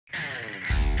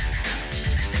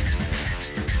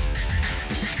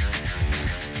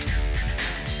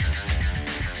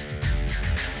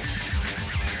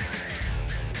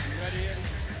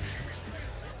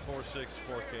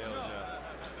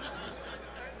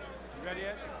ready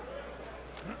yet?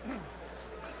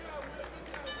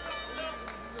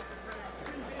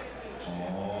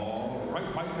 All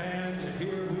right, fight fans,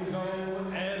 here we go.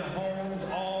 Ed Holmes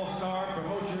All-Star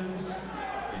Promotions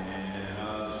in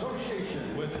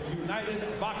association with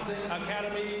United Boxing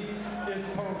Academy is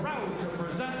proud to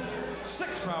present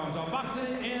 6 rounds of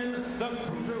boxing in the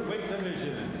cruiserweight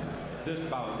division. This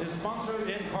bout is sponsored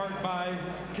in part by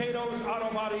Cato's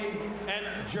Auto Body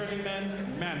and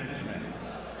Journeyman Management.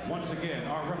 Once again,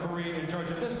 our referee in charge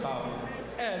of this bout,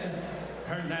 Ed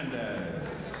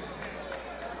Hernandez.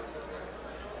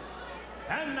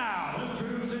 And now,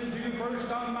 introducing to you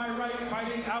first on my right,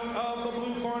 fighting out of the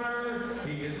blue corner.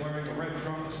 He is wearing red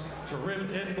trunks,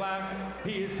 trimmed in black.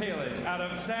 He is hailing out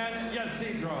of San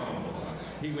Ysidro.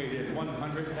 He weighed in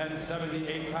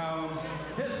 178 pounds.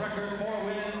 His record, 4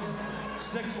 wins,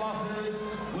 6 losses,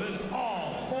 with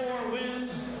all 4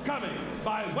 wins coming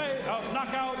by way of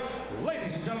knockout.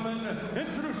 Ladies and gentlemen,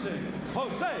 introducing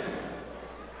Jose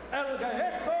El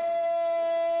Galleto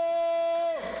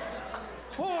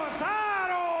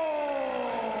Hurtado.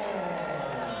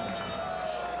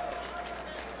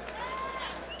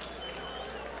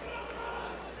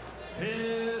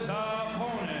 His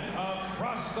opponent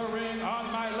across the ring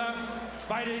on my left,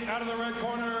 fighting out of the red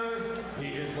corner. He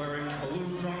is wearing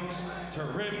blue trunks,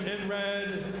 trimmed in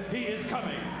red. He is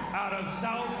coming out of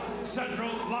South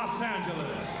Central Los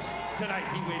Angeles. Tonight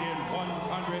he weighed in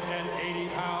 180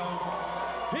 pounds.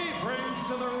 He brings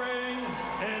to the ring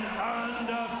an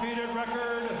undefeated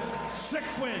record,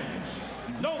 6 wins,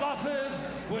 no losses,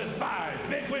 with 5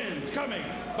 big wins coming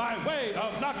by way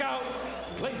of knockout.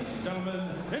 Ladies and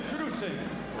gentlemen, introducing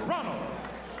Ronald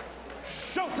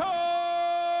Showtime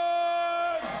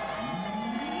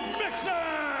Mixon!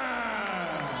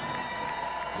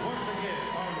 Once again,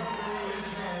 our referee in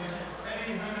charge,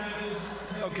 Eddie Hernandez.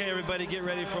 Okay, everybody, get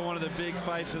ready for one of the big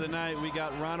fights of the night. We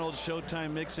got Ronald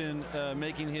Showtime Mixon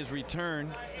making his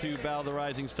return to Battle of the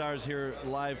Rising Stars here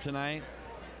live tonight.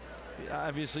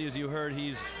 Obviously, as you heard,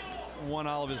 he's won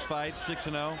all of his fights,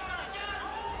 6-0.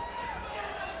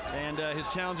 And his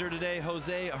challenger today,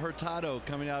 Jose Hurtado,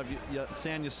 coming out of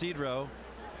San Ysidro.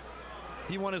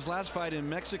 He won his last fight in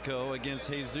Mexico against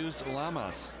Jesus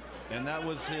Lamas, and that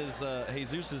was his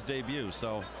Jesus's debut.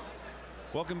 So,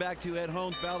 welcome back to Ed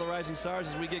Holmes' Battle of the Rising Stars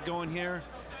as we get going here.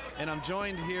 And I'm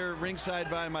joined here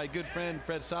ringside by my good friend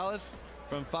Fred Salas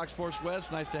from Fox Sports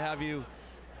West. Nice to have you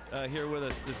here with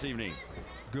us this evening.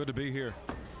 Good to be here.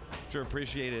 Sure,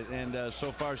 appreciate it. And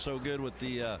so far, so good with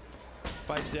the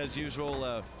fights as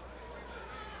usual.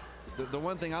 The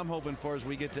one thing I'm hoping for is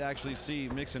we get to actually see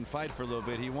Mixon fight for a little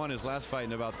bit. He won his last fight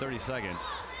in about 30 seconds.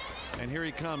 And here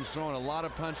he comes, throwing a lot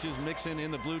of punches. Mixon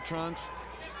in the blue trunks.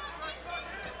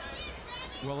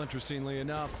 Well, interestingly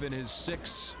enough, in his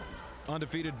 6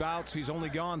 undefeated bouts, he's only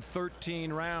gone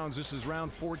 13 rounds. This is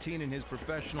round 14 in his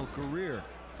professional career.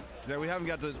 Yeah, we haven't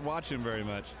got to watch him very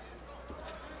much.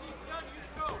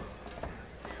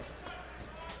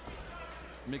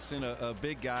 Mixon, a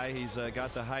big guy. He's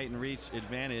got the height and reach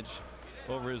advantage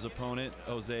over his opponent,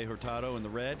 Jose Hurtado, in the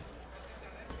red.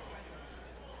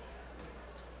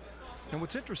 And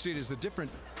what's interesting is the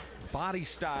different body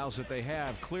styles that they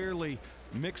have. Clearly,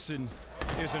 Mixon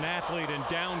is an athlete, and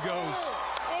down goes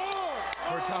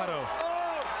Hurtado.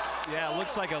 Yeah, it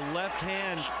looks like a left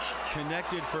hand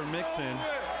connected for Mixon.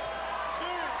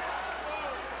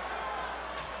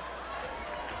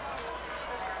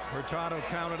 Hurtado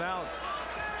counted out.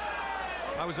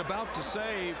 I was about to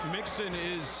say Mixon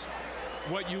is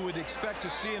what you would expect to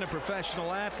see in a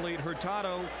professional athlete.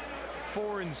 Hurtado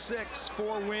 4-6,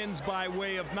 4 wins by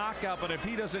way of knockout, but if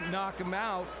he doesn't knock him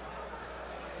out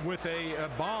with a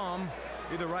bomb,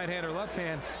 either right hand or left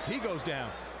hand, he goes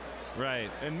down. Right.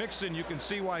 And Mixon, you can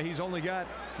see why he's only got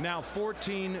now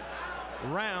 14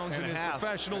 rounds in his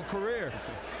professional career.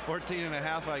 14 and a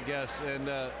half, I guess, and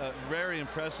very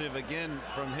impressive again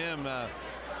from him.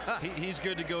 He's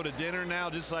good to go to dinner now,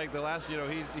 just like the last,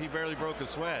 he barely broke a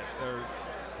sweat.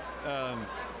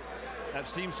 That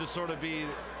seems to sort of be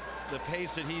the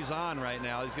pace that he's on right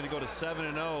now. He's going to go to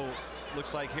 7-0,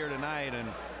 looks like, here tonight. And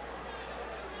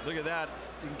look at that.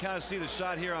 You can kind of see the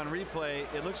shot here on replay.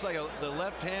 It looks like the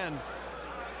left hand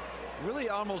really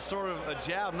almost sort of a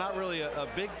jab, not really a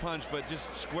big punch, but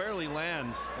just squarely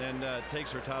lands and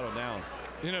takes Hurtado down.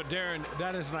 You know, Darren,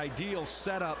 that is an ideal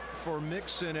setup for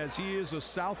Mixon, as he is a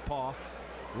southpaw,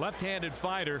 left-handed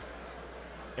fighter.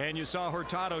 And you saw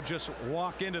Hurtado just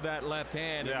walk into that left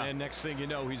hand, and then next thing you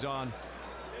know, he's on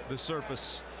the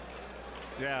surface.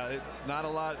 Yeah, not a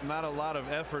lot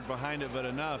of effort behind it, but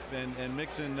enough. And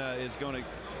Mixon is going to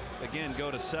again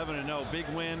go to 7-0, big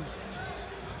win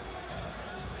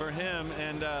for him.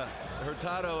 And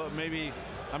Hurtado, maybe,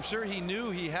 I'm sure he knew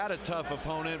he had a tough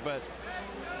opponent, but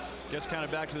guess kind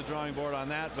of back to the drawing board on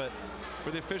that. But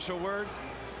for the official word,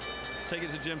 take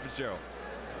it to Jim Fitzgerald.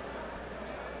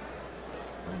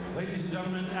 Ladies and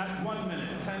gentlemen, at 1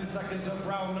 minute, 10 seconds of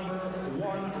round number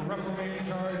 1, referee in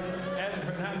charge, Ed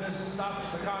Hernandez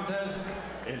stops the contest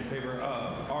in favor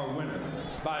of our winner.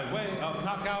 By way of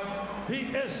knockout,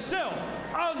 he is still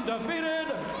undefeated,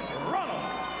 Ronald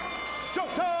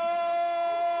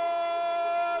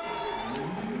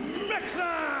Mixon!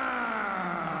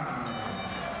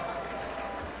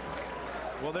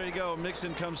 Well, there you go.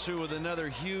 Mixon comes through with another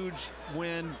huge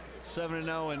win,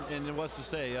 7-0, and what's to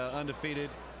say, undefeated.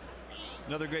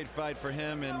 Another great fight for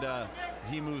him, and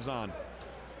he moves on.